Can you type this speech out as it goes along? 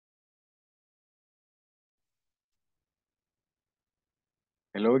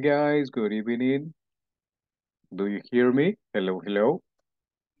Hello guys, good evening. Do you hear me? Hello, hello.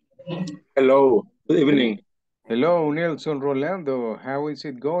 Hello, good Hel- evening. Hello, Nelson Rolando. How is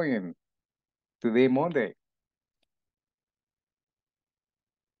it going today, Monday?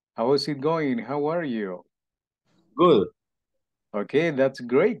 How is it going? How are you? Good. Okay, that's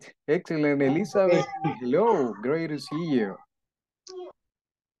great. Excellent, Okay. Elizabeth. Hello, great to see you.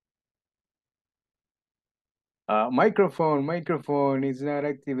 Microphone is not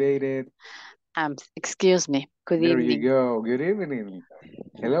activated. Excuse me. Good There you evening. go. Good evening.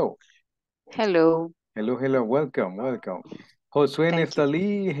 Hello. Hello. Hello. Welcome. Josue Thank you.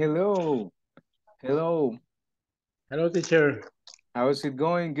 Neftali, hello. Hello. Hello, teacher. How's it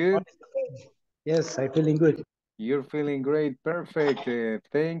going? Good? Yes, I'm feeling good. You're feeling great. Perfect.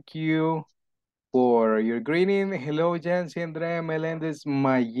 Thank you for your greeting. Hello, Jancy Andrea Melendez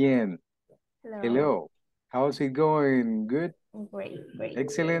Mayen. Hello. How's it going? Good? Great.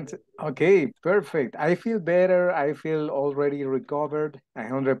 Excellent. Okay, perfect. I feel better. I feel already recovered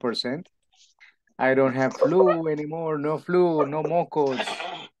 100%. I don't have flu anymore. No flu, no mocos,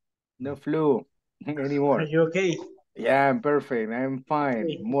 no flu Are anymore. you okay? Yeah, I'm perfect. I'm fine.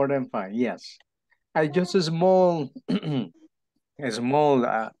 Okay. More than fine. Yes. I just a small, a small,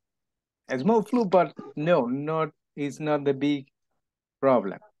 a small flu, but no, it's not the big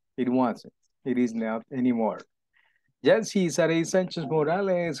problem. It wasn't. It is not anymore. Yancy Saray Sanchez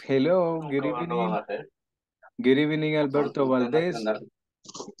Morales, hello, good evening. Good evening, Alberto Valdez,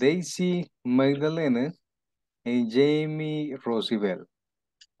 Daisy Magdalena, and Jamie Rosibel.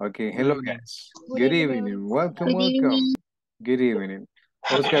 Okay, Muy hello bien. guys. Good Good evening. evening. Welcome, Good welcome. evening. Good evening.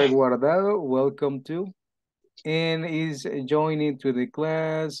 Oscar Guardado, welcome too. And is joining to the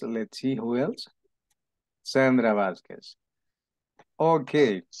class. Let's see who else. Sandra Vasquez.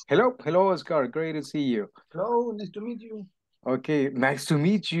 Okay. Hello, Oscar. Great to see you. Hello, nice to meet you. Okay, nice to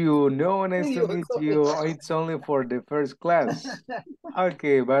meet you. No, nice to meet you. It's only for the first class.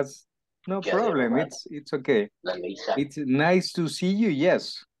 Okay, but no problem. It's okay. It's nice to see you.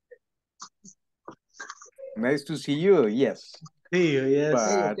 Yes, nice to see you. Yes, See you, yes.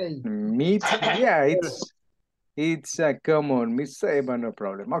 but meet. Yeah, it's a common mistake, but no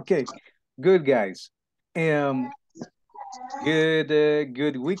problem. Okay, good guys. Um,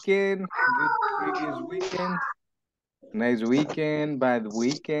 good weekend. Good previous weekend. Nice weekend. Bad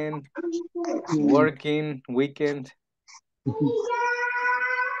weekend. Working weekend.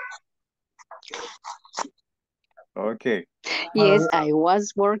 Okay. More, Yes, I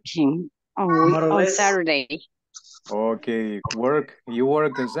was working more or on less. Saturday. Okay. Work. You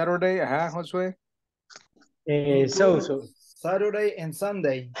worked on Saturday, huh, Josue? So. Saturday and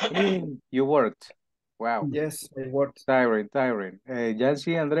Sunday. You worked. Wow. Yes, I worked. Tiring.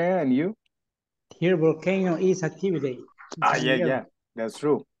 Jancy, Andrea, and you? Here, volcano is activity. Yeah. That's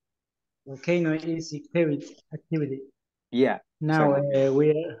true. Volcano is activity. Yeah. Now,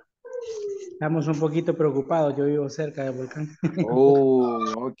 Exactly. estamos un poquito preocupados. Yo vivo cerca del volcán.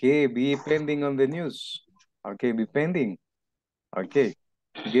 Oh, okay. Be pending on the news. Okay, be pending. Okay,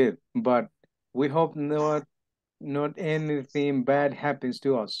 good. But we hope not anything bad happens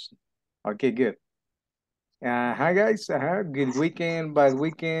to us. Okay, good. Hi guys. Good weekend, bad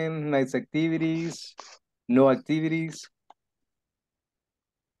weekend, nice activities, no activities,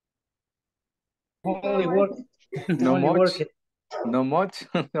 Only work. no Only much, work. no much.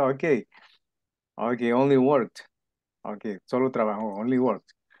 Okay, okay, only worked. Okay, solo trabajó, only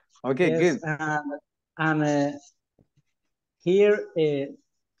worked. Okay, Yes, good. and here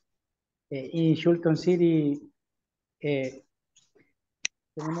in Shulton City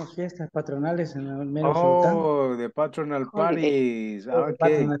tenemos fiestas patronales en el mero Sultán. Oh, the patronal Holiday. parties. Oh,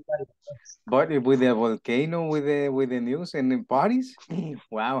 Okay, patronal party. but with the volcano, with the news and the parties.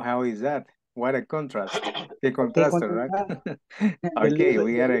 Wow, how is that? What a contrast. The ¿Qué contrast, right? contestar? Okay,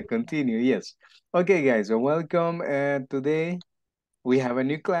 we gotta continue. Yes. Okay, guys. So welcome. Today we have a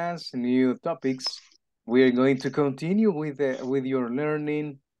new class, new topics. We are going to continue with your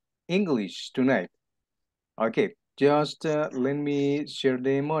learning English tonight. Okay, just let me share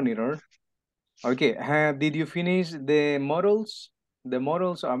the monitor. Okay, did you finish the models? The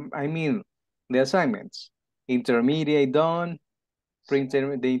models, I mean, the assignments. Intermediate done, the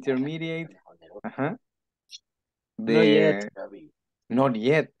intermediate. Uh-huh. Not yet. The not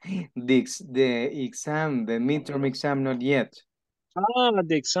yet. The exam, the midterm exam, not yet.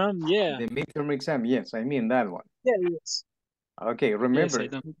 The exam, yeah. The midterm exam, yes, I mean that one. Yeah, yes. Okay, Yes, I remember,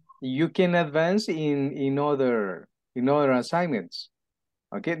 know. you can advance in other assignments.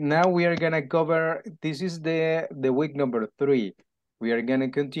 Okay, now we are gonna cover, this is the week number 3. We are gonna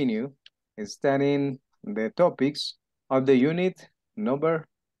continue studying the topics of the unit Number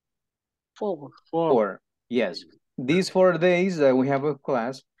 4. 4. Yes. These 4 days that we have a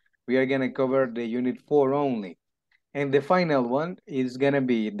class, we are going to cover the unit 4 only. And the final one is going to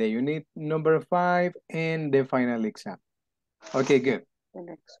be the unit number 5 and the final exam. Okay, good.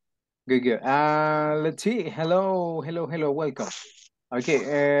 Good, good. Let's see. Hello, hello, hello. Welcome.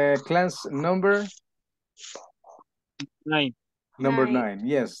 Okay, class number? 9. Number 9.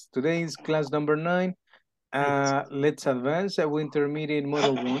 Yes, today is class number 9. Let's advance with intermediate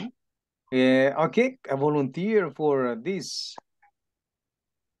model 1. Okay, a volunteer for this.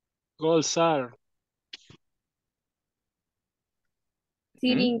 Goals are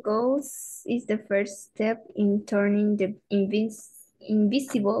Setting goals is the first step in turning the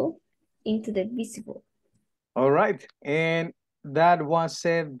invisible into the visible. All right, and that was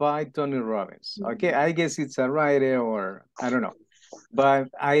said by Tony Robbins. Okay, I guess it's a writer or I don't know, but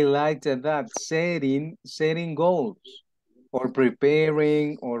I liked that setting goals or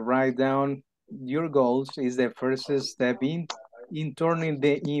preparing or write down your goals is the first step in turning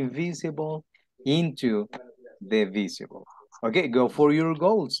the invisible into the visible. Okay, go for your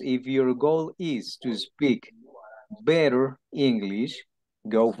goals. If your goal is to speak better English,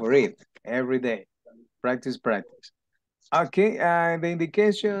 go for it every day. Practice, practice. Okay, the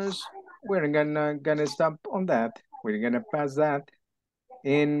indications, we're gonna stop on that. We're gonna pass that,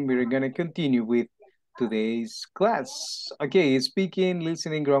 and we're gonna continue with today's class. Okay, speaking,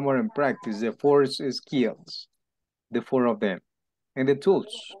 listening, grammar, and practice, the 4 skills, the 4 of them, and the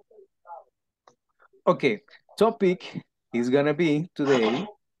tools. Okay, topic is gonna be today.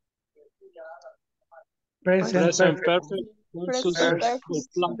 Present perfect. versus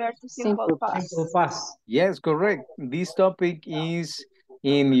Simple past. Simple past. Yes, correct. This topic is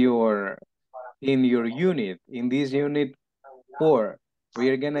in your unit, in this unit 4. We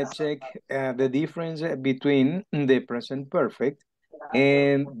are gonna check the difference between the present perfect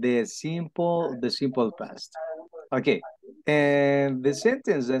and the simple past. Okay, and the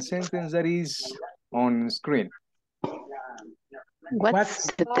sentence that is on screen. What's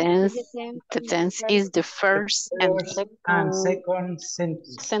the tense? The tense is the first and second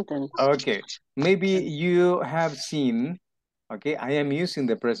sentence. sentence. Okay, maybe you have seen, okay, I am using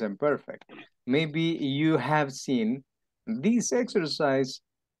the present perfect. Maybe you have seen this exercise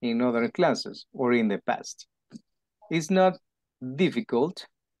in other classes or in the past. It's not difficult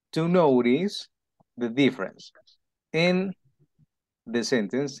to notice the difference. And the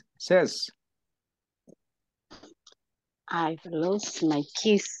sentence says, I've lost my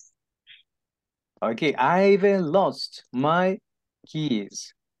keys. okay, I've lost my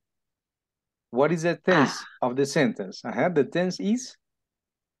keys. What is the tense of the sentence? The tense is?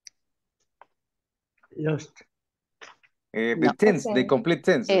 Lost. The tense, the complete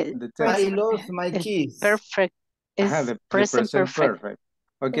tense. The tense. I lost my keys. Perfect is the present perfect.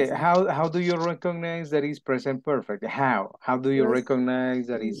 Okay, how do you recognize that is present perfect? How do you recognize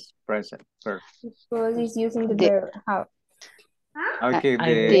that is present perfect? Because it's using the verb have. Okay,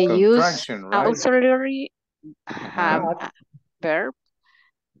 They the contraction, right? auxiliary have a verb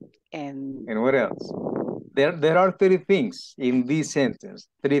and what else? There are 3 things in this sentence.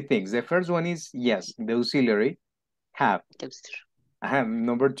 3 things. The first one is, yes, the auxiliary have.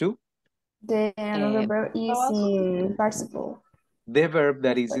 Number 2? The another verb is in participle. The verb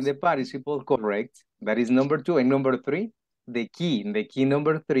that is in the participle, correct. That is number 2. And number 3, the key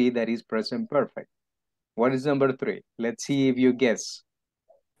number 3 that is present perfect. What is number 3? Let's see if you guess.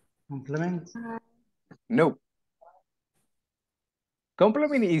 Complement. No.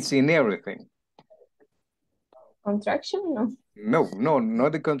 Complement is in everything. Contraction? No,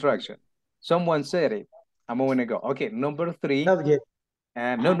 not the contraction. Someone said it a moment ago. Okay, number 3. Subject.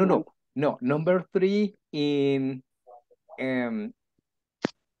 No. Number 3 in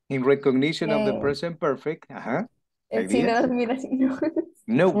recognition of the present perfect.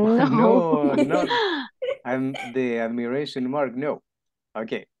 No, not the admiration mark. No.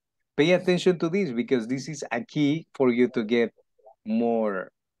 Okay. Pay attention to this because this is a key for you to get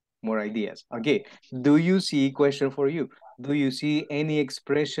more ideas. Okay. Do you see, question for you, do you see any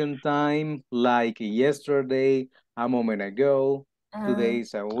expression time like yesterday, a moment ago,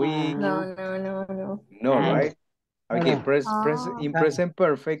 today's a week? No. No, right? Okay, in present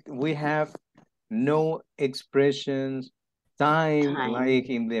perfect, we have no expressions time like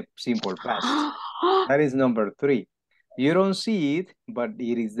in the simple past. That is number 3. You don't see it, but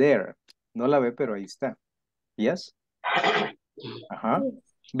it is there. No la ve, pero ahí está. Yes?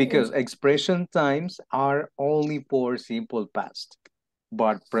 Because expression times are only for simple past,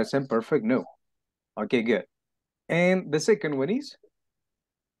 but present perfect, no. Okay, good. And the second one is?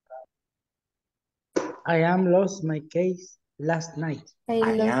 I am lost my keys. last night.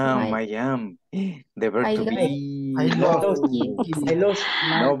 I am. The verb I to lost, be. I lost. I lost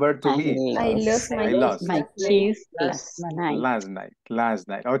my No verb to I be. I lost my I keys lost. my last night. keys last last night. night. Last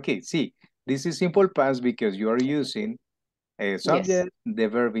night. Okay, see, this is simple past because you are using a Yes. subject, the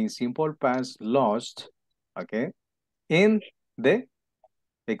verb in simple past, lost, okay, in the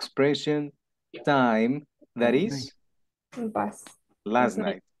expression time that is Pass. last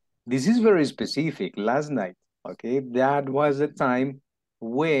night. This is very specific, last night, okay? That was the time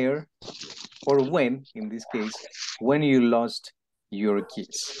where, or when, in this case, when you lost your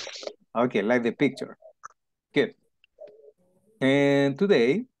keys. Okay, like the picture. Good. And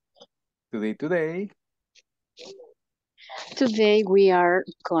today, Today we are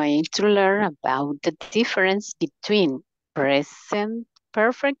going to learn about the difference between present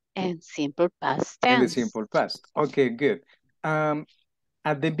perfect and simple past and the tense. simple past. Okay, good.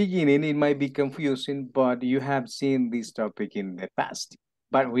 At the beginning, it might be confusing, but you have seen this topic in the past.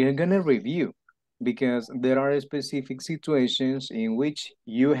 But we are going to review because there are specific situations in which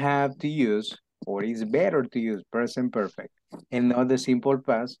you have to use, or it's better to use present perfect and not the simple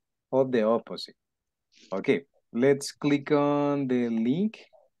past or the opposite. Okay, let's click on the link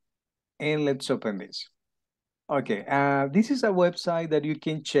and let's open this. Okay, this is a website that you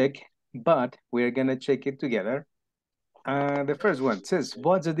can check, but we're going to check it together. The first one says,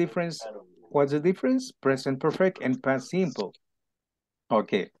 what's the difference? What's the difference? Present perfect and past simple.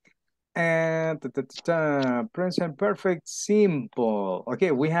 Okay. And present perfect simple.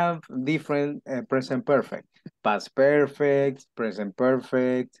 Okay, we have different present perfect, past perfect, present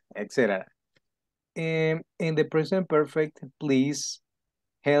perfect, etc. In the present perfect, please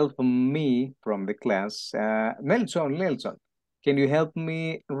help me from the class. Nelson, can you help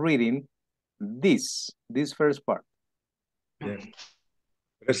me reading this first part? Yeah.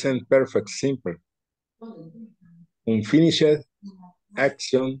 Present perfect simple. Unfinished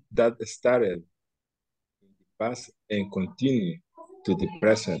action that started in the past and continue to the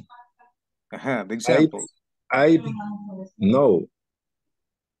present. The example. I know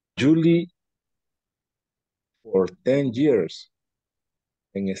Julie for 10 years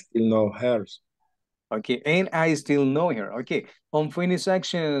and still know her. Okay, and I still know her. Okay, unfinished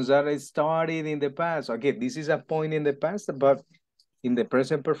actions that I started in the past. Okay, this is a point in the past, but in the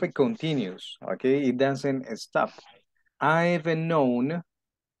present perfect continues. Okay, it doesn't stop. I've known,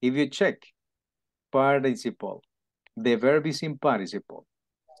 if you check, participle. The verb is in participle.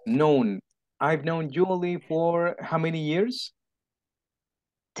 Known. I've known Julie for how many years?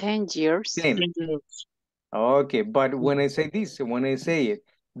 10 years. 10. Okay, but when I say this, when I say it,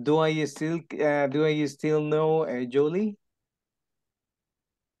 do I still know Julie?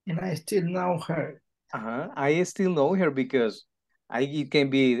 And I still know her. I still know her because it can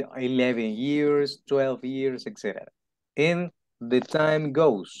be 11 years, 12 years, etc. And the time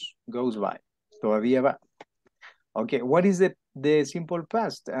goes by. Todavía va. Okay, what is the simple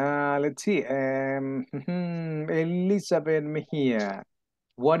past? Let's see. Elizabeth Mejia.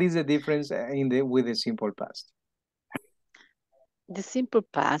 What is the difference with the simple past? The simple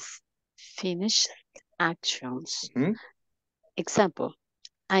past finished actions. Mm-hmm. Example,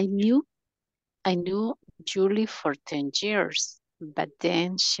 I knew Julie for 10 years, but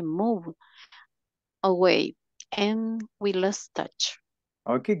then she moved away and we lost touch.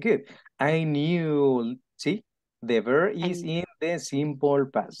 Okay, good. I knew, see, the verb is in the simple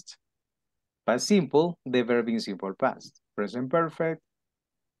past. Past simple, the verb in simple past. Present perfect,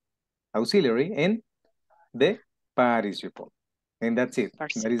 auxiliary, and the participle. And that's it.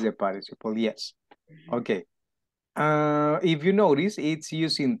 That is the participle, yes. Okay. If you notice, it's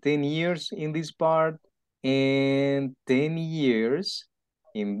using 10 years in this part and 10 years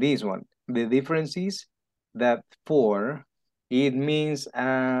in this one. The difference is that for, it means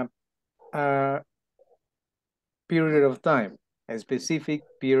a period of time, a specific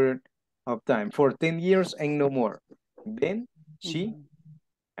period of time, for 10 years and no more. Then she,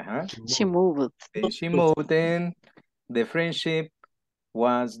 she moved. Then she moved and the friendship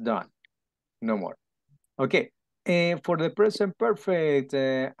was done. No more. Okay. And for the present perfect,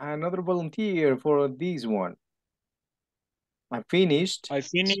 another volunteer for this one. I finished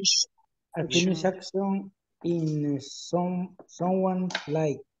action in someone's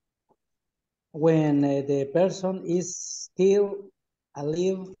life when the person is still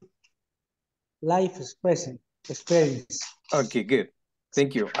alive, life experience. Okay, good.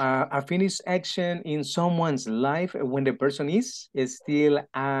 Thank you. A finished action in someone's life when the person is still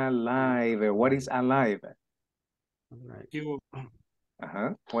alive. What is alive?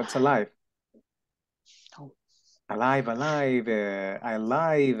 What's alive? Alive,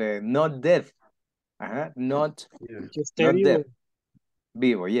 alive, not death. Not, Que esté not vivo. dead.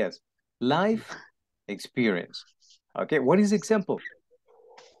 Vivo, yes. Life experience. Okay, what is the example?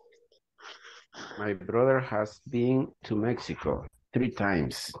 My brother has been to Mexico 3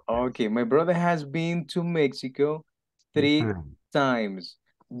 times. Okay, my brother has been to Mexico 3 times.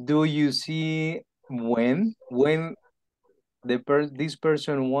 Do you see when this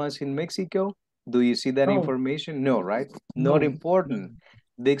person was in Mexico? Do you see that No. information? No, right? No. Not important.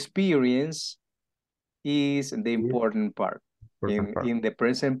 The experience is the important part. In the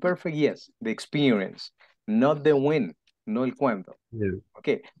present perfect, yes, the experience, not the when, no el cuándo. Yeah.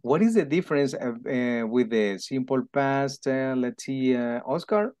 Okay, what is the difference with the simple past? Let's see,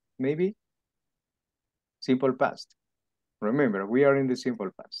 Oscar, maybe? Simple past. Remember, we are in the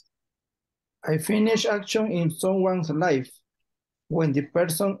simple past. I finish action in someone's life when the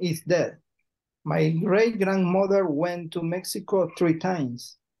person is dead. My great-grandmother went to Mexico 3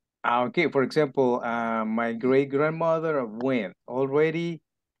 times. Okay, for example, my great-grandmother went already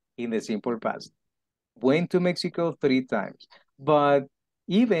in the simple past. Went to Mexico 3 times. But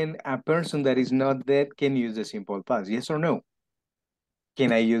even a person that is not dead can use the simple past, yes or no?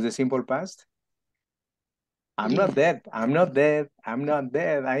 Can I use the simple past? I'm not dead, I'm not dead, I'm not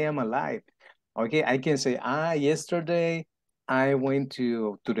dead, I am alive. Okay, I can say, yesterday I went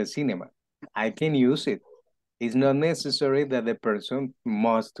to the cinema. I can use it. It's not necessary that the person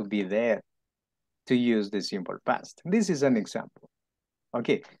must to be dead to use the simple past. This is an example.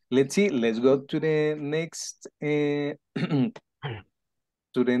 Okay, let's see, let's go to the next, to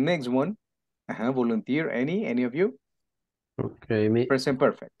the next one. Volunteer, any of you? Okay, me. Present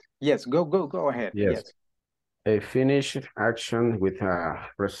perfect. Yes, go ahead. Yes. A finished action with a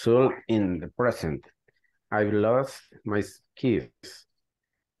result in the present. I've lost my keys.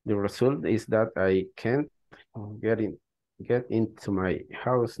 The result is that I can't get into my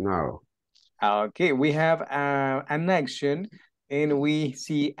house now. Okay, we have an action and we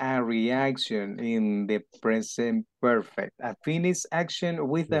see a reaction in the present perfect. A finished action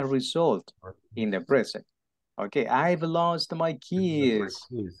with a result in the present. Okay, I've lost my keys.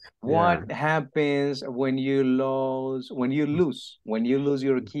 What happens when you lose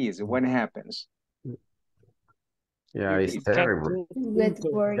your keys? What happens? Yeah, it's terrible. Get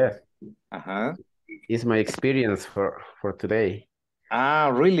worried. Yeah. It's my experience for today.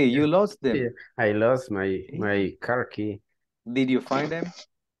 Really? You lost them? Yeah, I lost my car key. Did you find them?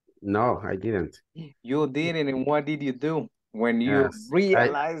 No, I didn't. You didn't, and what did you do when you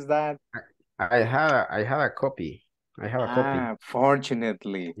realized that? I had a copy. I have a copy.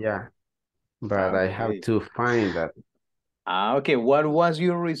 Fortunately. Yeah, but I have to find that. Okay, what was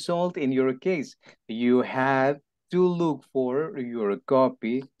your result in your case? You had to look for your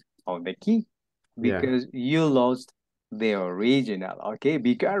copy of the key because you lost the original. Okay,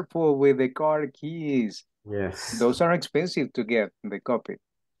 be careful with the car keys. Yes. Those are expensive to get the copy.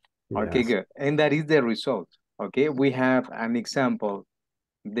 Okay, Yes. good. And that is the result. Okay, we have an example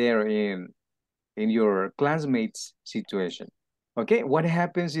there in your classmates situation. Okay, what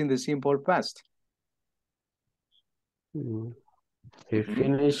happens in the simple past? A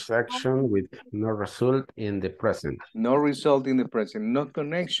finished action with no result in the present. No result in the present, no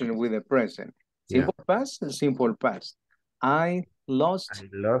connection with the present. Simple past and simple past. I lost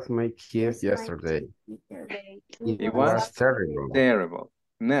my keys yesterday. It was terrible. Terrible.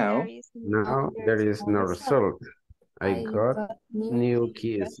 Now there is no result. I got new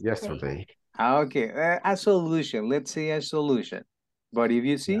keys yesterday. Okay, a solution. Let's say a solution. But if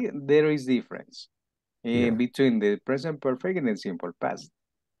you see, there is difference in between the present perfect and the simple past.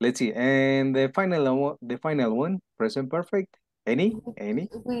 Let's see, and the final one, present perfect. Any?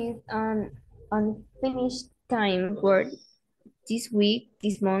 With an unfinished time word this week,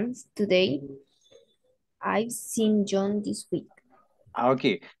 this month, today. I've seen John this week.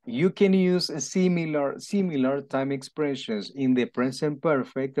 Okay, you can use similar time expressions in the present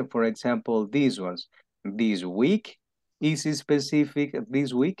perfect. For example, these ones. This week is specific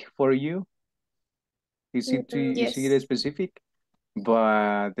this week for you? Is it specific?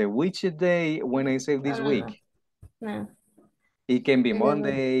 But which day when I say this week? No. It can be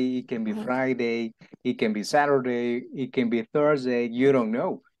Monday, it can be Friday, it can be Saturday, it can be Thursday. You don't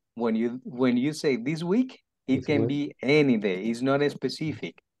know. When you say this week, it can be any day. It's not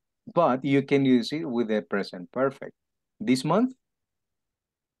specific, but you can use it with the present perfect. This month?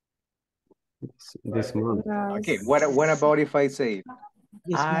 This month. Okay. What about if I say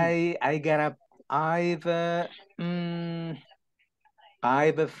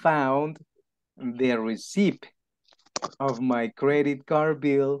I've found the receipt of my credit card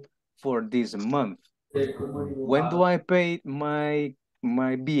bill for this month. When do I pay my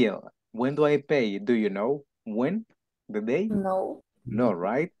bill? When do I pay? Do you know when? The day? No. No,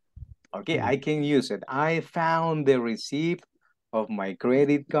 right? Okay, I can use it. I found the receipt of my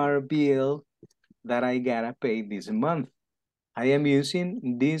credit card bill that I gotta pay this month. I am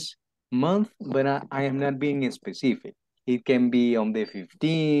using this month, but I am not being specific. It can be on the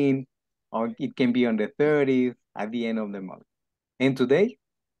 15th, or it can be on the 30th at the end of the month. And today?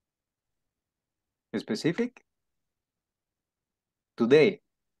 Specific? Today.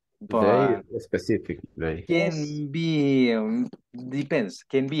 Day, But specific day. can be, depends,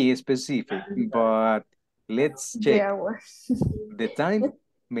 can be specific, but let's The check hour. the time.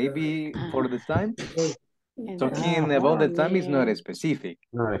 Maybe for the time, And talking about the time is not morning. specific.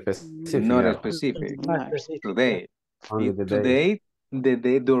 No, specific. Not Yeah. specific. Not No. specific. Today. Only the day. Today, the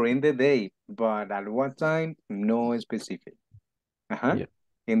day during the day, but at what time? No specific. Yeah.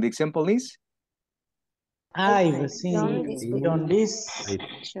 And the example is? I've John seen this week. John this.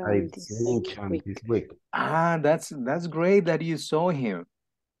 I've seen John this week. That's great that you saw him.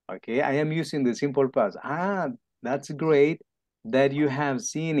 Okay, I am using the simple past. That's great that you have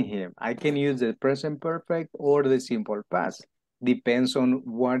seen him. I can use the present perfect or the simple past. Depends on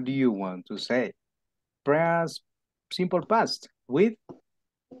what you want to say. Past, simple past with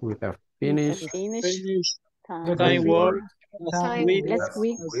With a With finish. the finish time. Time Word. Time Last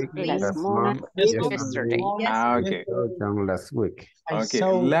week, last Last month, month, yesterday. Yes. John last week. Okay,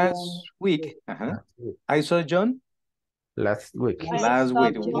 last week. I saw John Last week. last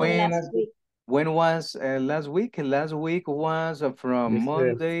week. Last week. When was last week? Last week was from This is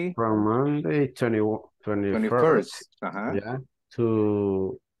Monday from Monday 21st. 21st. Yeah.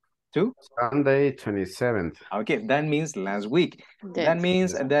 To To? Sunday 27th. Okay, that means last week. That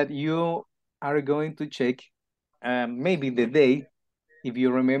means that you are going to check maybe the day, if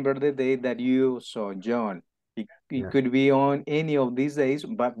you remember the day that you saw John. It Yeah. could be on any of these days,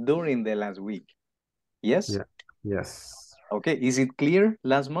 but during the last week. Yes? Yeah. Yes. Okay, is it clear?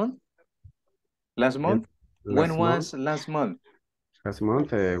 Last month? Last month? When was last month? Last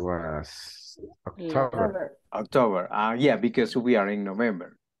month was October. October. Yeah, because we are in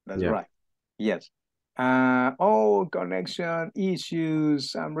November. That's Yeah. right. Yes. Connection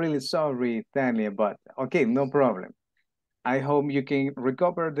issues. I'm really sorry, Tanya, but okay, no problem. I hope you can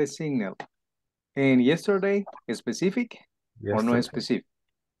recover the signal. And yesterday, specific or no Yesterday. specific?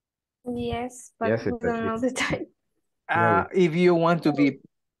 Yes, but Yes, we don't know the time. If you want to be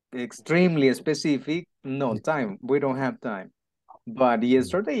extremely specific, no time. We don't have time. But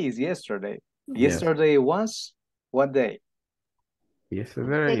yesterday is yesterday. Yes. Yesterday was what day?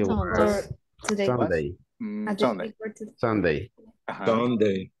 Yesterday was Today. Sunday. Sunday. Sunday.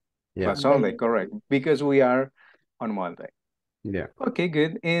 Sunday. Yeah. Sunday, correct. Because we are on Monday. Yeah. Okay,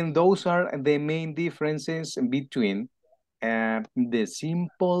 good. And those are the main differences between the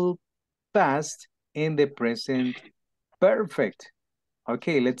simple past and the present perfect.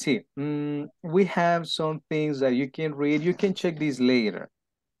 Okay, let's see. We have some things that you can read. You can check this later.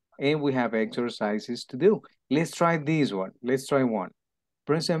 And we have exercises to do. Let's try this one. Let's try one.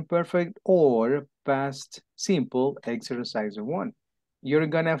 Present perfect or past simple exercise one. You're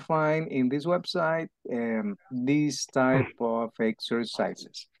gonna find in this website this type of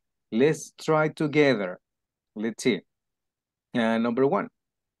exercises. Let's try together. Let's see. Number one.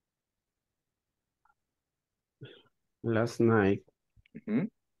 Last night.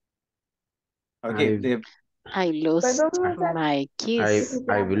 Okay. I lost my keys.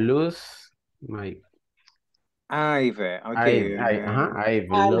 I've lost my. I've okay. I've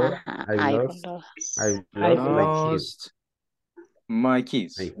lost my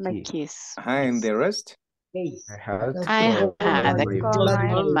keys. My keys. And the rest? I had I had to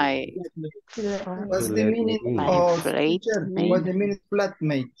call my What's the meaning of teacher? What's the meaning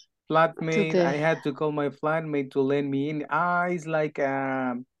flatmate? Flatmate. I had to call my flatmate to let me in. It's like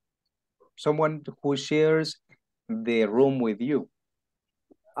someone who shares the room with you.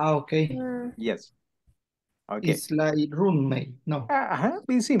 Okay. Yes. Okay. It's like roommate, no?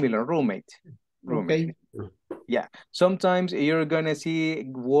 Be similar, roommate. Okay. Yeah. Sometimes you're gonna see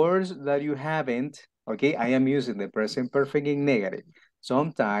words that you haven't. Okay, I am using the present perfect in negative.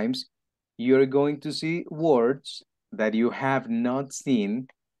 Sometimes you're going to see words that you have not seen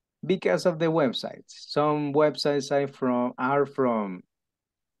because of the websites. Some websites are from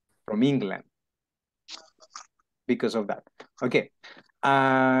England because of that. Okay.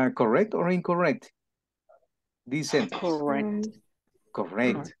 Correct or incorrect? This sentence.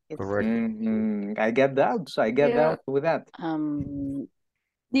 Correct. I got doubts. I got doubts with that.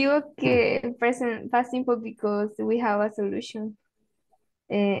 Digo que present past simple because we have a solution.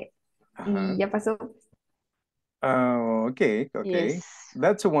 Y ya pasó. Okay, okay. Yes.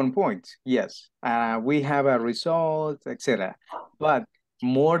 That's a 1 point. Yes. We have a result, etc. But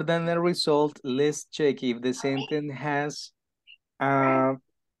more than a result, let's check if the sentence has a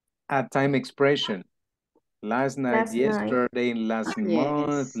time expression. Last night, Last night. yesterday, last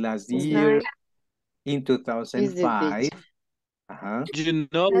month, Yes. last Last year, night. in Is the 2005. You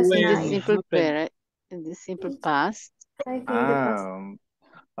know Last in the when night. it simple happened. in the simple past. I think the past.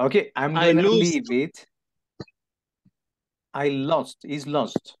 Okay, I'm I gonna lose. leave it. I lost, is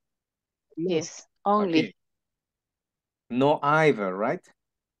lost. Yes. Only. Okay. No either, right?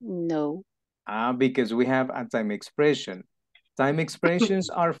 No. Because we have a time expression. Time expressions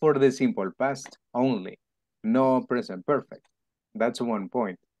are for the simple past only, no present perfect. That's 1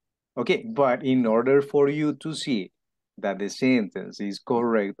 point. Okay, but in order for you to see that the sentence is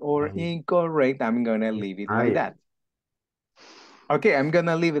correct or incorrect, I'm gonna leave it like that. Okay, I'm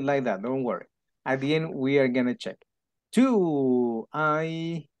gonna leave it like that, don't worry. At the end, we are gonna check. 2,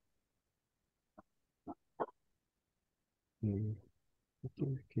 I've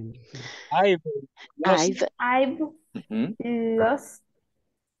I've lost. I've Mhm. lost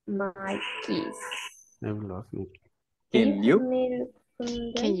my keys. I've lost my Can you?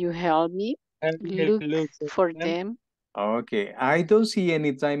 Can you help me And look look for them. them? Okay, I don't see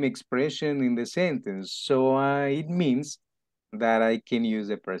any time expression in the sentence, so it means that I can use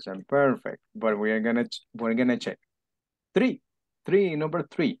the present perfect. But we're gonna check. 3, number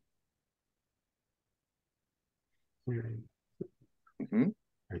 3. Mhm.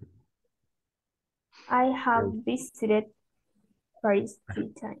 I have visited Paris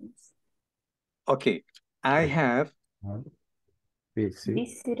 3 times. Okay, I have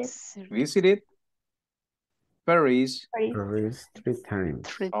visited Paris. Paris 3 times.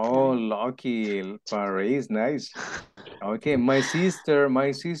 3 Oh, times. lucky Paris, nice. Okay, my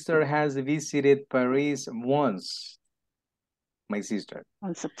sister has visited Paris once. My sister.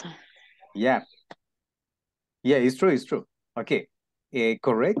 Once a time. Yeah. Yeah, it's true. Okay.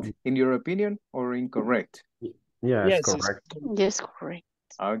 Correct in your opinion or incorrect? Yeah, Yes, it's correct. Yes, correct.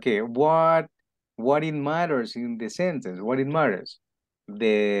 Okay, what it matters in the sentence? What it matters?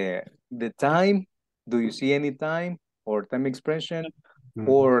 The time, do you see any time or time expression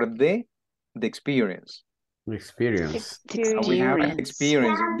or the experience? Experience. We have Experience.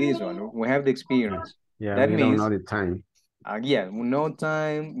 experience in this one. We have the experience. Yeah, That we don't means know the time. yeah, no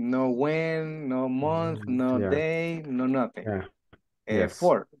time, no when, no month, no Yeah. day, no nothing. Yeah. Yes.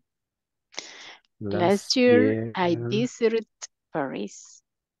 4. Last year, I visited Paris.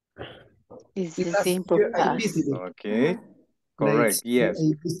 This is a Last simple year I past. visited. Okay, correct. Last year Yes,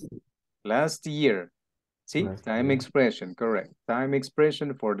 I visited. last year. See, Last time year. expression, correct. Time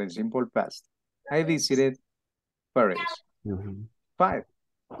expression for the simple past. I visited Paris. 5.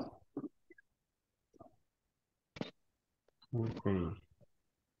 Okay.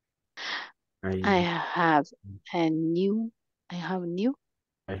 I have new. I have new.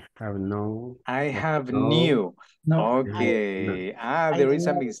 No. Okay. There is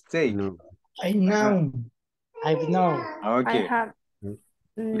a mistake. No. I know. I've known. I Okay. have.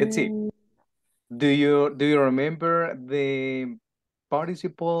 Let's see. Do you remember the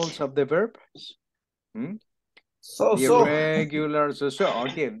participles of the verbs? So. Irregular, so.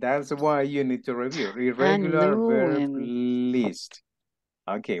 Okay, that's why you need to review. Irregular verb list.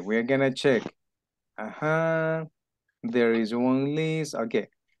 Okay, we're gonna check. There is one list. Okay.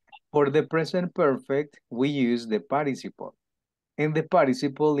 For the present perfect, we use the participle. And the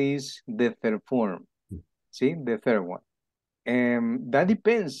participle is the third form. See, the third one. That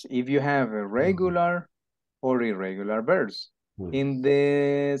depends if you have a regular or irregular verbs. In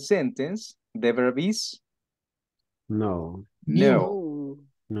the sentence, the verb is No. no.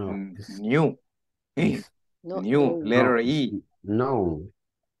 No. New. New. Letter E. No.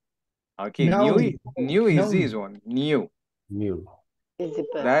 Okay, No. new is No. this one. New. Is the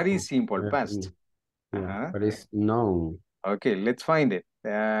past. That is simple past. But it's no. Okay, let's find it.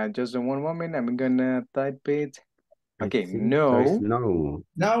 Just one moment. I'm gonna type it. Okay, No. no.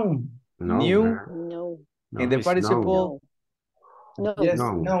 No. New. No. And the participle? No. Yes.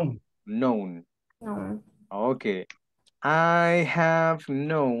 No. Known. No. Okay. I have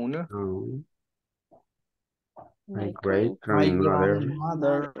known my My great-grandmother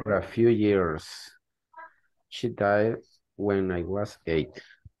grandmother. for a few years. She died when I was 8.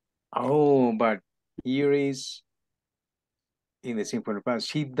 Oh, but here is in the simple past.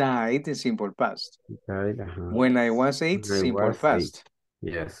 She died in simple past. She died, When I was 8, when I simple was past.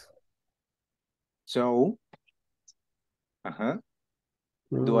 8. Yes. So,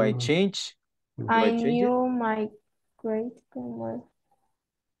 do I change? Do I change it? knew my great grandmother.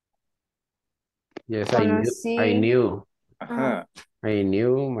 Yes, Conocí. Uh-huh. I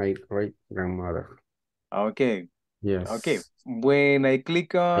knew my great grandmother. Okay. Yes. Okay. When I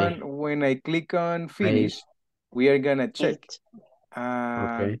click on finish, we are gonna check.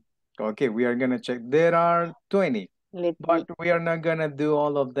 Okay, we are gonna check. There are 20, but we are not gonna do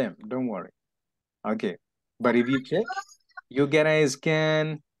all of them. Don't worry. Okay, but if you check, you gonna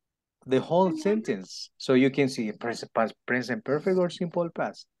scan the whole sentence so you can see present past, present perfect, or simple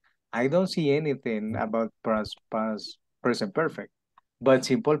past. I don't see anything about past present perfect, but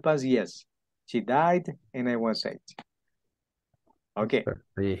simple past, yes. She died and I was 8. Okay,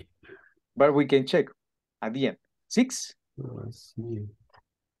 but we can check at the end. 6.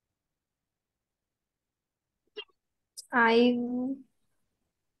 I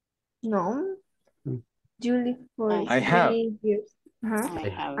no. Julie for I have. 3 years.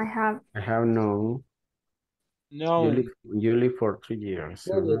 I have known. No. Julie for 3 years.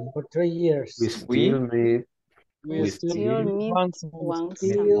 For 3 years. We still meet. We still meet once.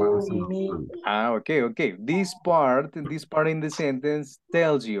 Okay. This part in the sentence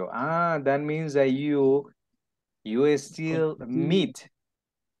tells you, that means that you still meet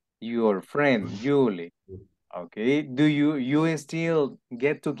your friend Julie. Okay, do you still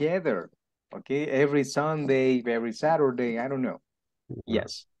get together? Okay, every Sunday, every Saturday, I don't know.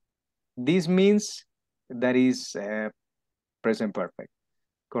 Yes, this means that is present perfect.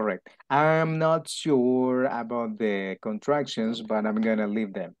 Correct. I'm not sure about the contractions, but I'm gonna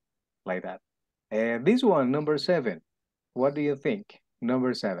leave them like that. This one, number 7. What do you think?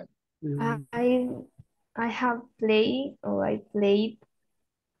 Number 7. I have played or I played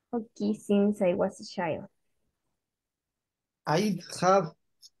hockey since I was a child. I have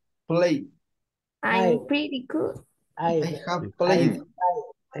played. I'm pretty good. I have played.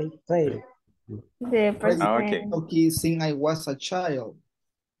 I played. The Okay. Hockey since I was a child.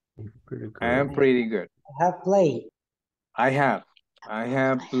 I'm pretty good. I have played. I have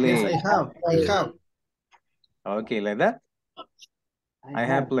played. Yes, I have. Okay, like that. I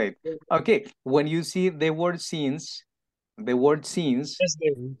have played. Okay, when you see the word since,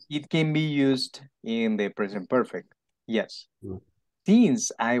 it can be used in the present perfect. Yes.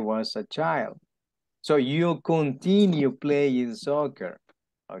 Since I was a child. So you continue playing soccer.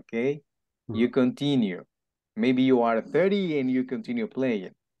 Okay? You continue. Maybe you are 30 and you continue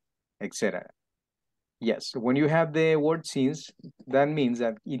playing, etc. Yes, when you have the word since, that means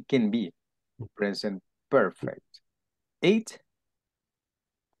that it can be present perfect. 8.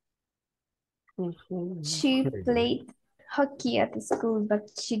 She played hockey at the school,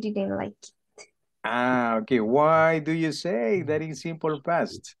 but she didn't like it. Okay. Why do you say that in simple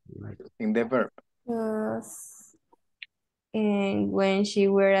past in the verb? And when she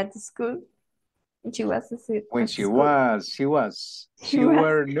were at the school, she was When she was.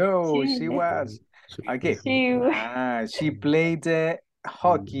 Okay. She played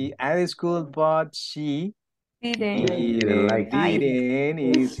hockey at school, but she didn't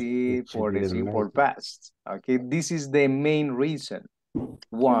easy for the simple past. Okay, this is the main reason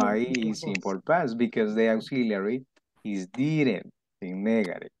why is simple past, because the auxiliary is didn't in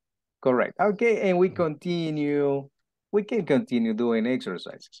negative. Correct. Okay, and we can continue doing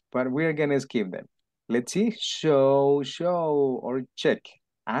exercises, but we're gonna skip them. Let's see, show or check.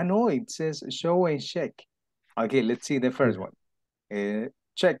 No, it says show and check. Okay, let's see the first one.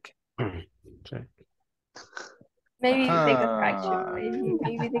 Check. Check. Maybe the contraction.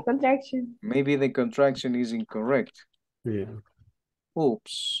 Maybe the contraction. Maybe the contraction is incorrect. Yeah.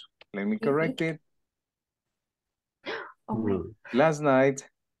 Oops. Let me correct it. Oh. Last night.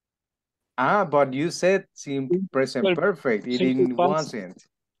 But you said present perfect. It wasn't.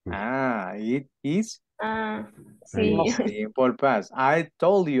 It is simple past. I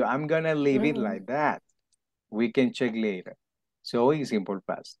told you I'm gonna leave it like that. We can check later. So it's simple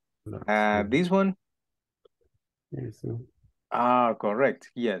past. This one. Yes.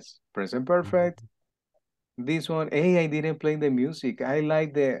 Correct. Yes. Present perfect. This one. Hey, I didn't play the music. I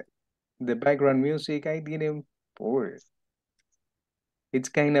like the background music. I didn't pour it. It's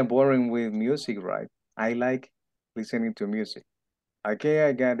kind of boring with music, right? I like listening to music. Okay,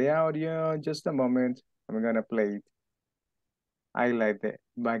 I got the audio. Just a moment. I'm gonna play it. I like the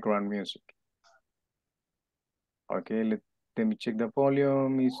background music. Okay, let me check the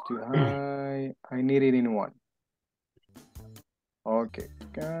volume. It's too high. I need it in 1. Okay,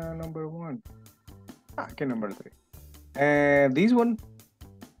 number 1. Okay, number 3. And this one.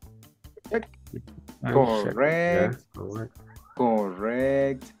 Check. Correct. Yeah,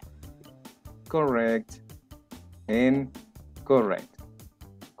 correct. And correct.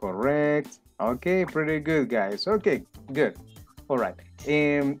 Okay, pretty good, guys. Okay, good. All right.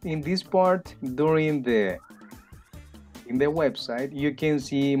 in this part during in the website, you can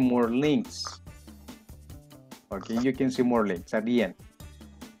see more links. Okay, you can see more links at the end.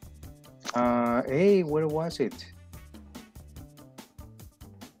 Hey, where was it?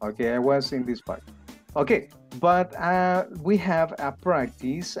 Okay, I was in this part. Okay, but we have a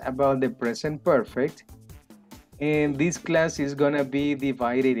practice about the present perfect, and this class is gonna be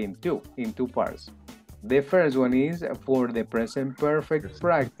divided in two parts. The first one is for the present perfect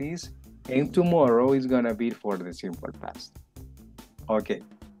practice, and tomorrow is gonna be for the simple past. Okay,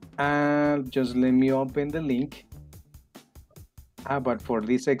 just let me open the link. But for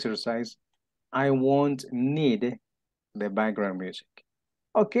this exercise, I won't need the background music.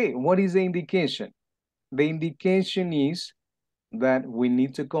 Okay, what is the indication? The indication is that we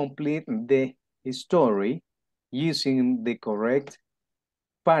need to complete the story using the correct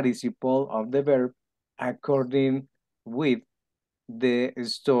participle of the verb according with the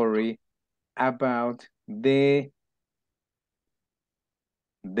story about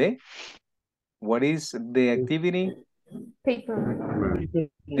what is the activity? Paper.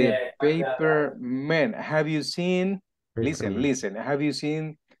 The paper man. Have you seen, listen, have you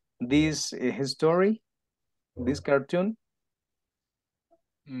seen this story, this cartoon?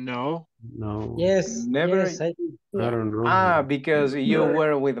 No. No. Yes. Never? Yes, I do. I don't know. Because you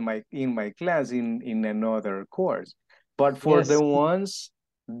were with in my class in another course. But for Yes. the ones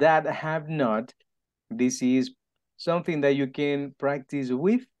that have not, this is something that you can practice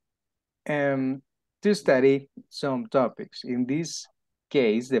with to study some topics. In this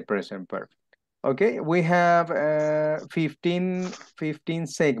case, the present perfect. Okay, we have 15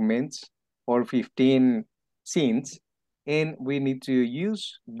 segments or 15 scenes, and we need to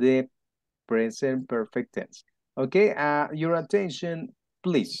use the present perfect tense. Okay, your attention,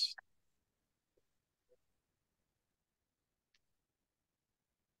 please.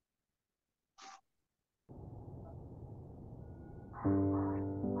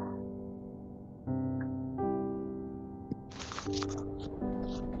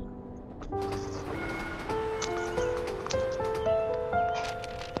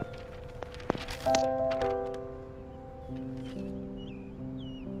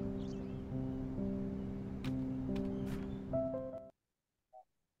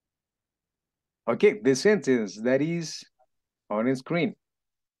 Okay, the sentence that is on screen.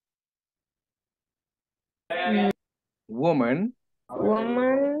 Woman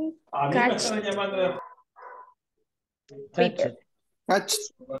Catch paper. Catch.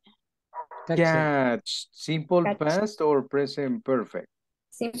 Catch. Simple Catch. past or present perfect?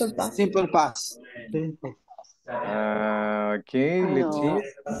 Simple past. Simple past. Okay, let's see.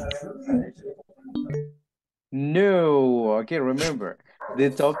 No, okay, remember, the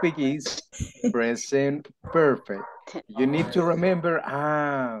topic is present perfect. You need to remember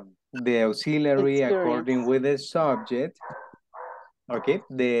the auxiliary according with the subject. Okay,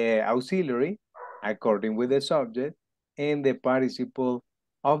 the auxiliary according with the subject and the participle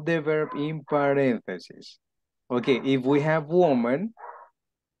of the verb in parentheses. Okay, if we have woman,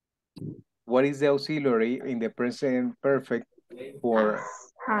 what is the auxiliary in the present perfect for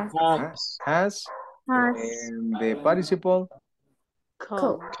has? And the participle?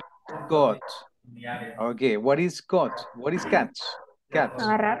 Got. Okay, what is got? What is catch? Catch.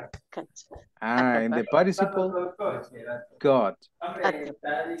 And the participle? Got.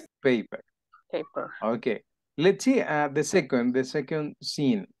 Paper. Okay, let's see the second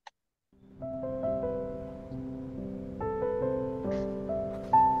scene.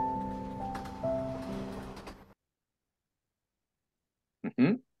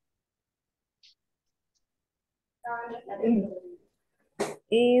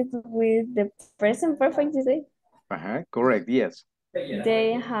 Is with the present perfect, you say? Correct, yes.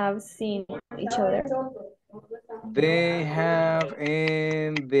 They have seen each other. They have,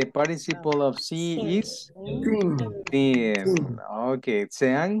 and the participle of see is? Seen. Okay,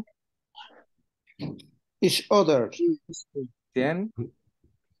 sean? Each other. Sean?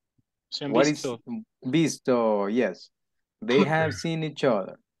 Se han What is visto. visto? Yes. They have seen each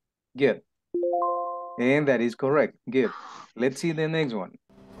other. Good. And that is correct. Good. Let's see the next one.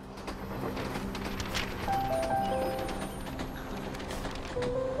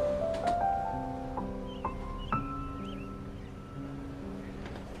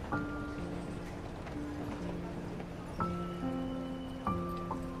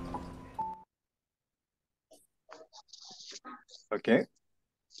 Okay.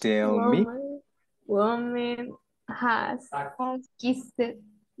 Tell me. Woman has kissed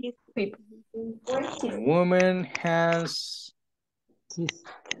people. Woman has.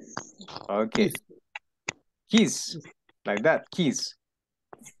 Okay. Kiss. Like that. Kiss.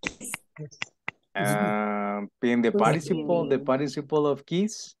 In the participle of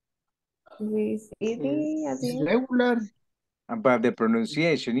kiss. With ed at the end. Regular. About the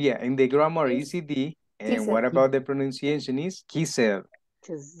pronunciation, yeah. In the grammar, Kiss. ECD. And Kissed. what about the pronunciation is kissed?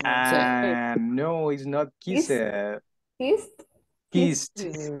 No, it's not kissed. Kissed. Kissed.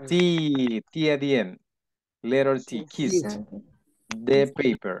 T at the end. Letter T, kissed. The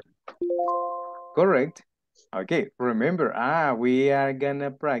paper. Correct. Okay, remember, we are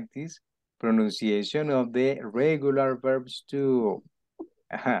gonna practice pronunciation of the regular verbs too.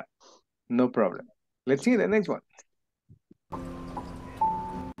 No problem. Let's see the next one.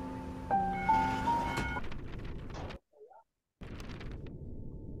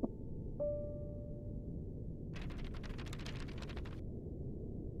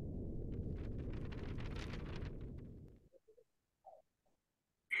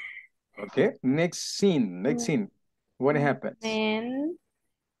 Okay, next scene. What happens? And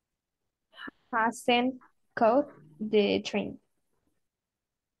hasn't caught the train.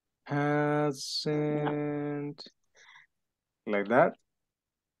 Hasn't, like that.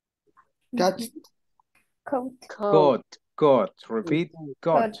 Got. Caught. Repeat.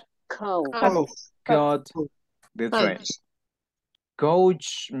 Caught the train.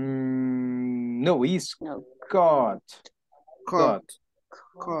 Coach. No, is caught.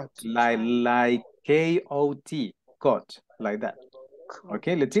 Like K-O-T. Caught. Like that.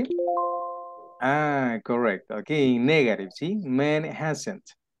 Okay, let's see. Correct. Okay, negative. See, man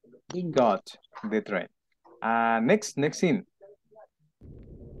hasn't got the train. Next scene.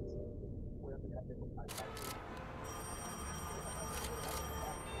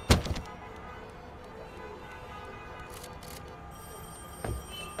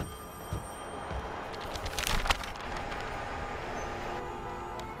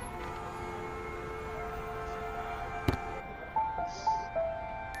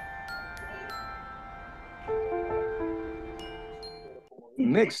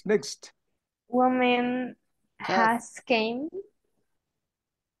 Next. Woman has came.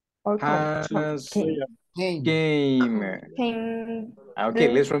 Or Has came. Came.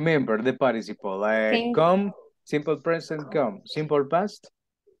 Okay, let's remember the participle. Come, simple present, come. Simple past?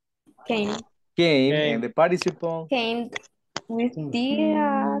 Came. And the participle? Came with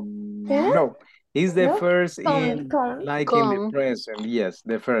the No, it's the first in like in the Come. present. Yes,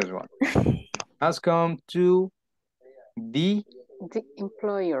 the first one. Has come to the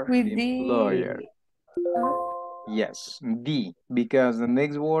employer. With employer. Yes, the, because the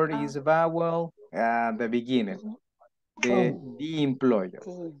next word is vowel at the beginning. The employer.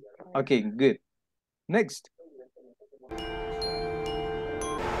 Okay, good. Next.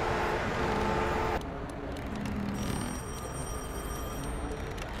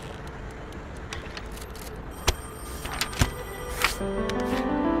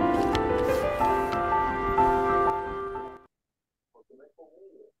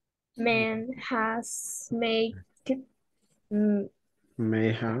 Man has made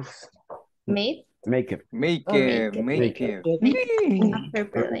May have. made Make it. Make it.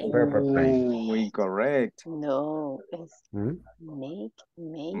 Paper plane. Oh, incorrect. No, it's make.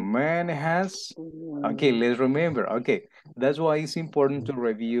 Man has. Okay, let's remember. Okay, that's why it's important to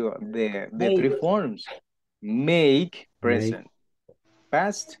review the three forms. Make, present.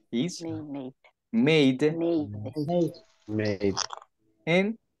 Past is made.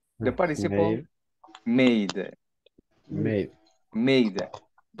 And the participle made.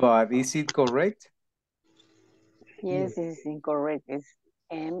 But is it correct? Yes, it's incorrect. It's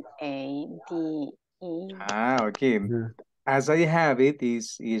M-A-D-E. Okay. As I have it,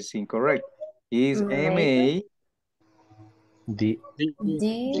 is incorrect. Is M-A. D.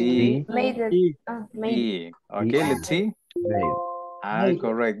 Made. Okay, let's see.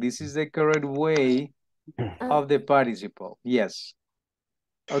 Correct. This is the correct way of the participle. Yes.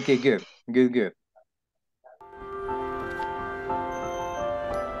 Okay, good.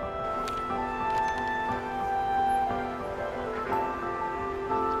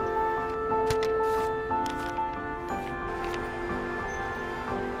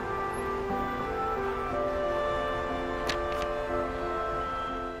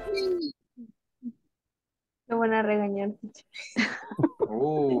 Me van a regañar.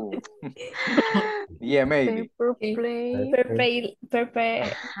 Oh. Yeah, maybe. Paper plane. Paper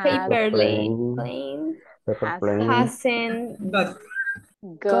plane hasn't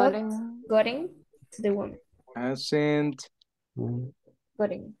gotten to the woman. Hasn't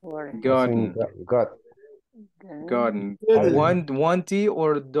Gotten. gotten. One T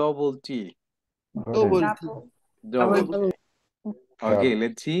or double T? Double. Okay,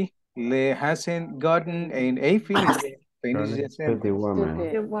 let's see. Hasn't gotten an A finish. Finish the To the sentence. woman.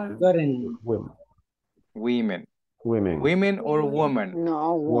 To The one. Gotten. Women. Women. Women. Women or woman?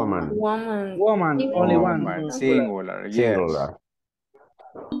 No, woman. Woman. Woman. Woman, only one. Woman, Singular. singular, yes. Singular.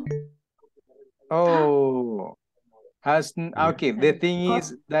 Oh, okay, the thing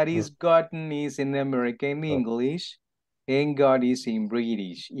is that is gotten is in American English and got is in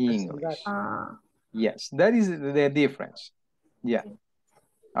British English. Yes, that is the difference. Yeah.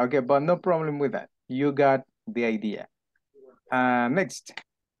 Okay, but no problem with that. You got the idea. Next.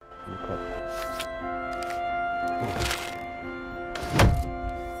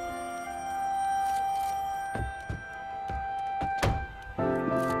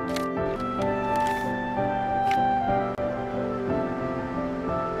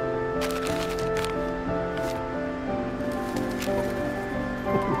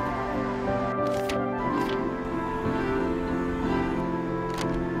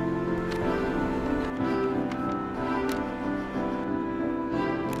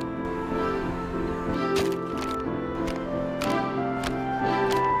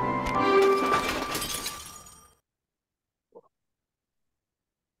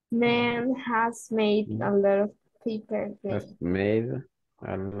 Man has made a lot of paper Has planes. made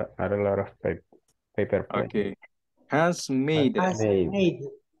a lot of paper planes. Okay. Has made. Has made.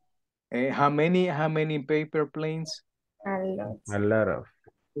 How many paper planes? A lot. A lot of.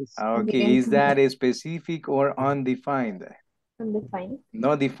 Okay, is that a specific or undefined? Undefined.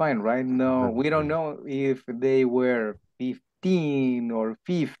 Not defined, right? No, we don't know if they were 15 or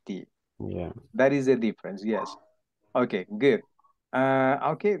 50. Yeah. That is the difference, yes. Okay, good.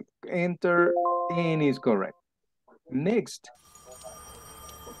 Okay, enter 10 is correct. Next.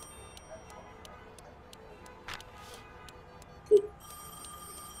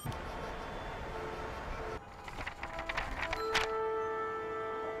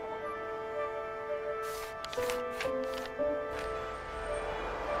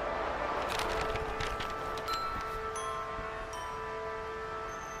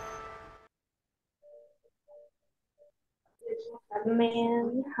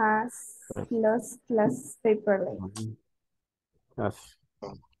 Man has lost paper planes. Has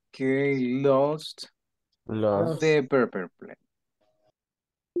Okay, lost lost. the paper plane.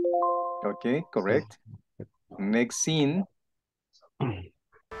 Okay, correct. Next scene.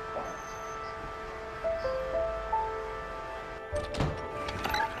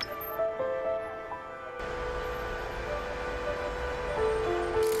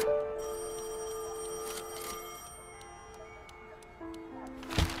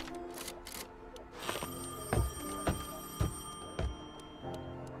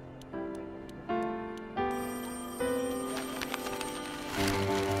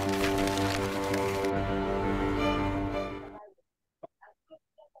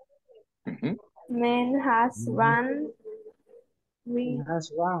 Man has run.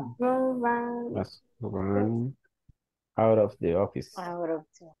 Has run. Has run out of the office. Out of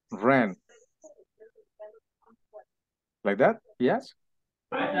Ran. Like that? Yes?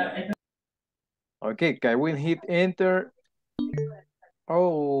 Okay, I will hit enter.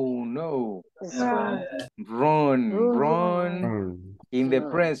 Oh, no. Run. In the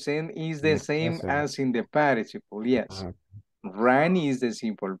present is the same as in the participle, yes. Ran is the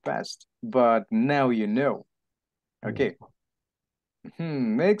simple past, but now you know. Okay.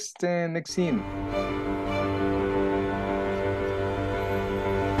 Next scene.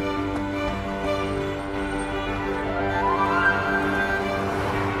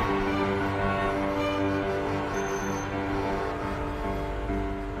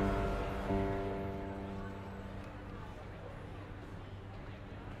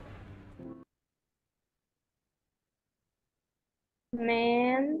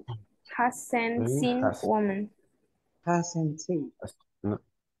 Man hasn't seen woman. Hasn't seen.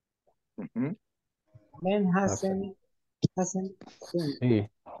 Man hasn't seen.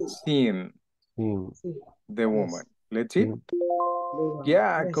 Seen the woman. Let's see.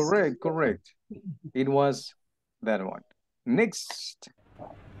 Yeah, Yes. correct. It was that one. Next.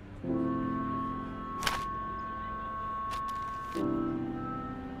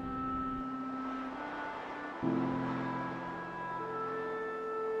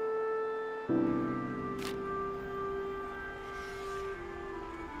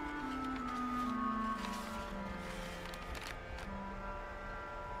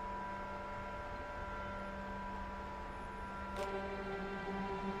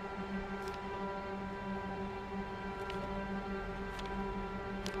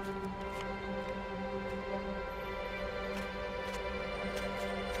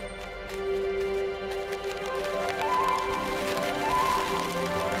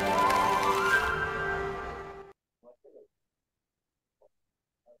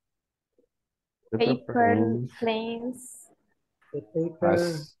 Paper planes The paper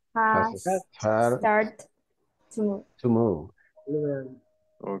has has start to to move. delivered.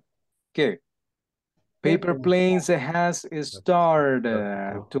 Okay. Paper planes has started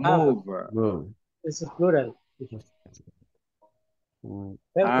to move. Move. This is plural. Mm,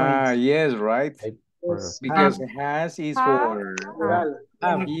 Ah, Airplanes. yes, right. Yes, Because have. has is have for Plural.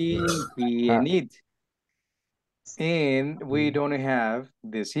 Have. he, and it. And we don't have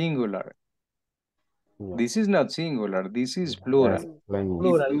the singular. yeah. This is not singular. This is Yes, plural. planes. It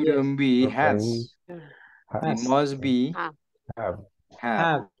Plural, yes. couldn't be Airplanes has. It Has. must be have, have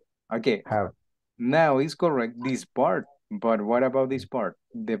have. Okay. have Now is correct this part. But what about this part?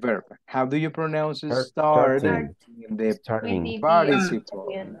 The verb. How do you pronounce start starting. in the Starting. with the participle?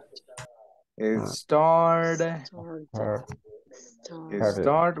 Uh, Start. started, Start. start,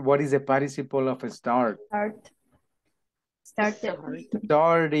 Start. What is the participle of start? started.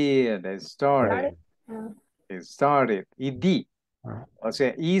 Started. Started. Started. Ed. O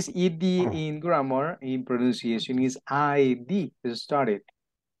sea, is ed in grammar, in pronunciation is id. Started.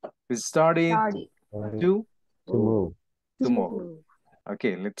 Started to To move. move.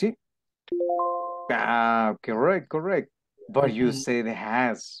 Okay, let's see. Ah, correct, correct. But you said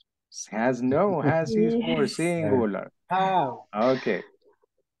has. Has no, has is for singular. How? Okay.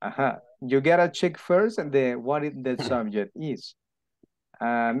 You gotta check first and the what the subject is.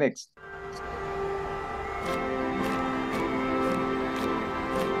 Next.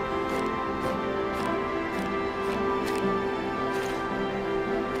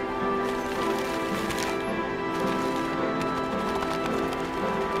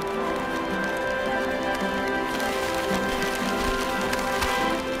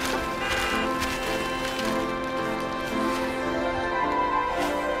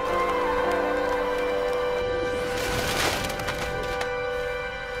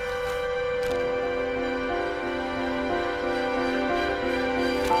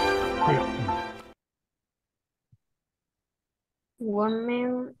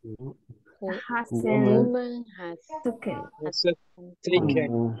 Woman hasn't woman has taken.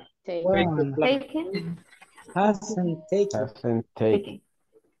 Taken. taken, Taken. Hasn't taken. Hasn't taken.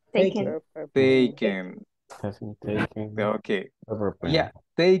 Taken. Taken. Hasn't taken. Okay. Overplane. Yeah.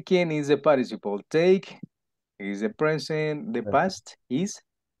 Taken is the participle. Take is the present. The past is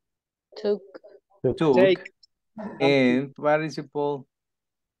took, took. Take. And participle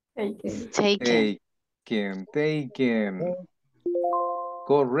taken, taken. Taken.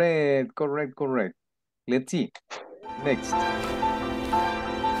 Correct, correct, correct. Let's see. Next.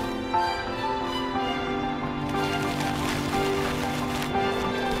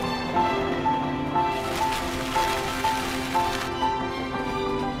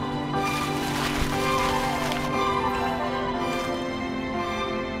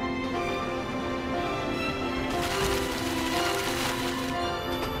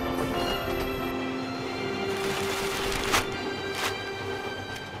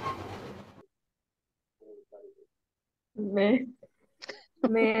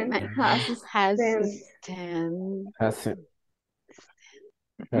 Man has has stand. stand, Hasn't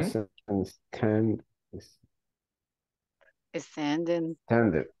stand. standing,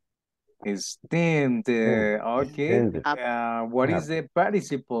 Standard. Stand. Okay. Standard. What Up. is the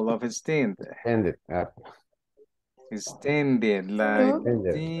participle of stand? Standard. Up. Standard like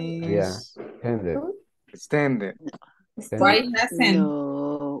Standard. Yeah. this. Standard. Standard. Why hasn't?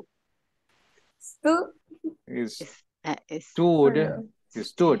 no, Is is stood.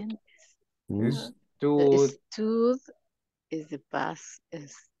 Stood. stand. Mm. The Stood. stood is the past,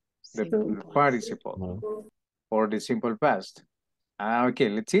 is The simple past. participle No. or the simple past. Okay,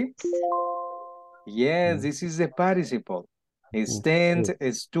 let's see. Yes, this is the participle. Stand,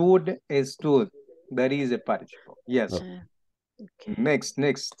 stood, stood. That is the participle. Yes. Okay. Next,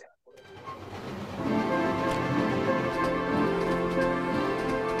 next.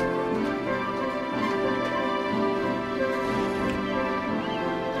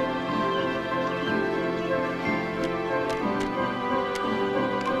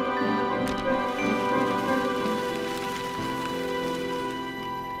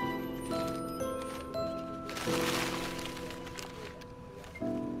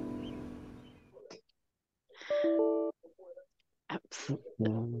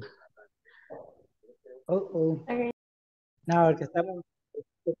 Mm. Okay. No, el que estamos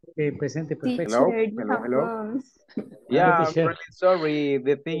presente perfecto. Hello, Teacher, you hello, have hello. gone. Yeah, I'm teacher. really sorry.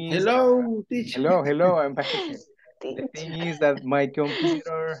 The thing is, Hello, teacher. hello, I'm back. The thing is that my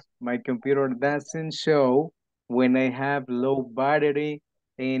computer doesn't show when I have low battery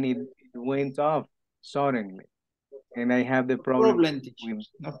and it went off suddenly. and I have the problem Problem, teacher. with,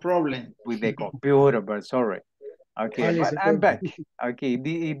 No problem. the computer, but sorry. Okay, Only but I'm second. back. Okay,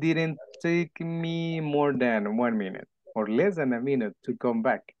 it didn't take me more than 1 minute or less than a minute to come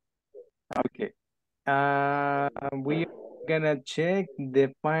back. Okay, we are gonna check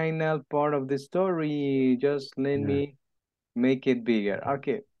the final part of the story. Just let me make it bigger.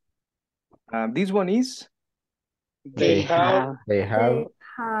 Okay, this one is They have. They have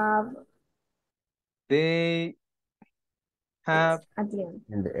Have they have at the end.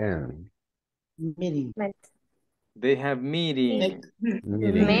 in the end. Meeting. Met. they have meeting.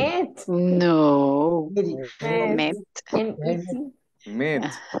 Meeting. Met. No. Meeting. Met. Met. MET. Met.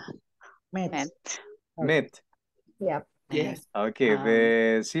 Met. Met. Met. Yep. Yes. Okay,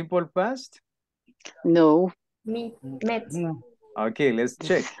 the simple past. No. Meet. Met. No. Okay, let's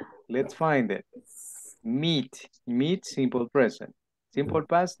check. Let's find it. Meet. Meet, simple present. Simple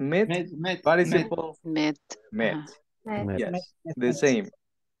past, met. Participle, Met. met. Met. Met. Yes, the same.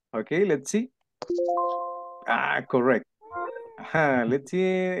 Okay, let's see. Correct. Let's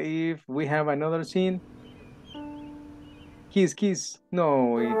see if we have another scene. Kiss, kiss.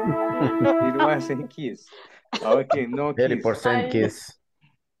 No, it wasn't kiss. Okay, no kiss. 80% kiss.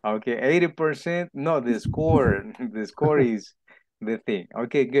 Okay, 80%. No, the score. The score is the thing.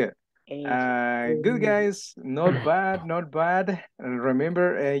 Okay, good. Good guys. Not bad, not bad.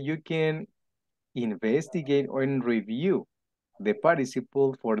 Remember, you can investigate and review the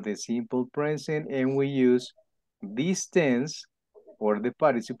participle for the simple present, and we use this tense for the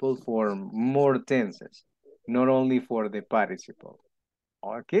participle for more tenses, not only for the participle.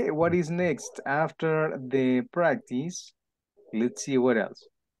 Okay, what is next after the practice? Let's see what else.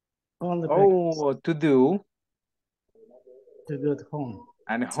 On the Oh, to do to go to home.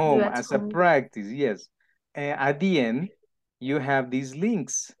 and home at as a home. practice, yes. At the end, you have these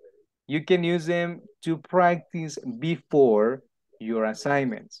links. You can use them to practice before your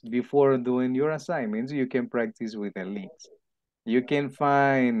assignments. Before doing your assignments, you can practice with the links. You can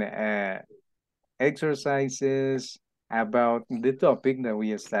find exercises about the topic that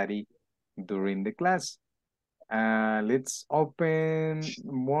we study during the class. Let's open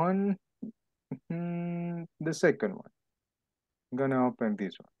one, the second one. I'm gonna open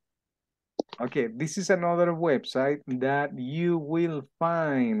this one. Okay, this is another website that you will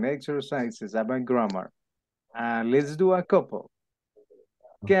find exercises about grammar. Let's do a couple.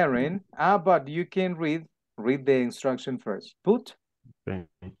 Karen, but you can read the instruction first. Put. Okay.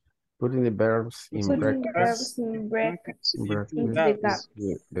 Putting the verbs in Putting brackets. verbs in brackets Brackets into the gaps.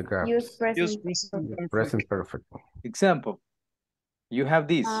 The gaps. Use Use present. Present perfect. Example. You have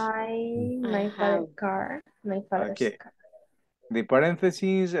this. My father's car. My father's Okay. car. The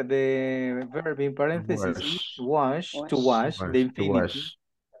parentheses, the verb in parentheses is wash, to wash, the To infinity. wash.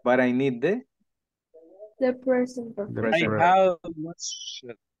 But I need the The present perfect. The present. I have much.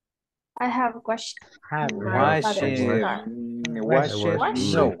 I have a question. Have. My Wash father's it. car. Wash I it.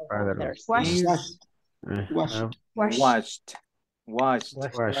 Wash. No. Wash. Is Wash. Have Wash. washed. Washed.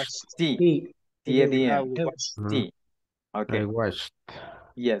 washed. T. He. T at the I end. watch. T. Okay. I washed.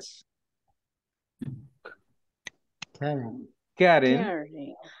 Yes. Karen. Karen.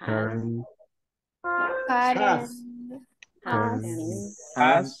 Karen Karen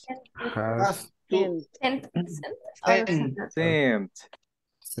Has has To sent send.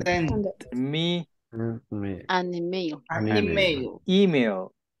 sent me sent me An email. An An email.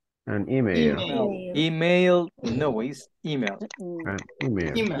 email. an email. Email. Email. No, it's email. An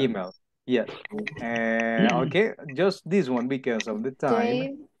email. Email. Email. Yes. Okay, just this one because of the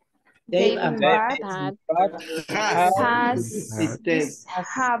time. Dave and Brad Has. has It have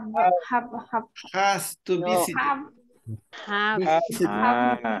has to No. visit. Have.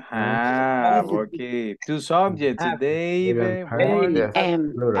 Have. Okay. Two subjects. Dave, one, Yes,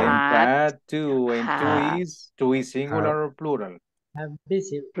 And plural. and Pat. Pat, two. And Have. two is singular or plural? Have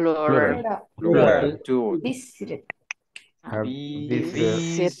visit. Plural. Plural. Two. visited. Have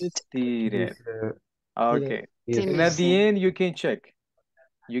Visited. Okay. And at the end, you can check.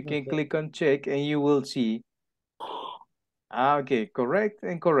 You can click on check and you will see. Okay, correct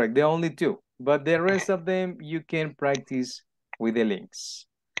and correct. There are only two. But the rest of them, you can practice with the links.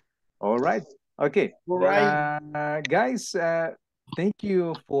 All right. Okay. All right. Guys, thank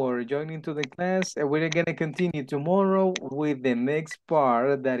you for joining to the class. We're going to continue tomorrow with the next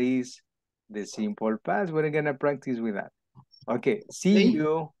part that is the simple past. We're going to practice with that. Okay. See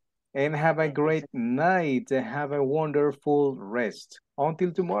you and have a great night. Have a wonderful rest.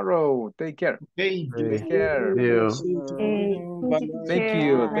 Until tomorrow. Take care. Okay. Take care. Thank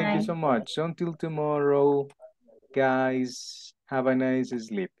you. Thank you so much. Until tomorrow, guys. Have a nice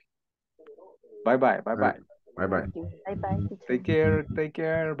sleep. Bye-bye. Bye-bye. Bye-bye. Thank you. Bye-bye, teacher. Take care. Take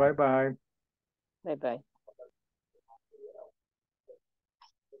care. Bye-bye. Bye-bye.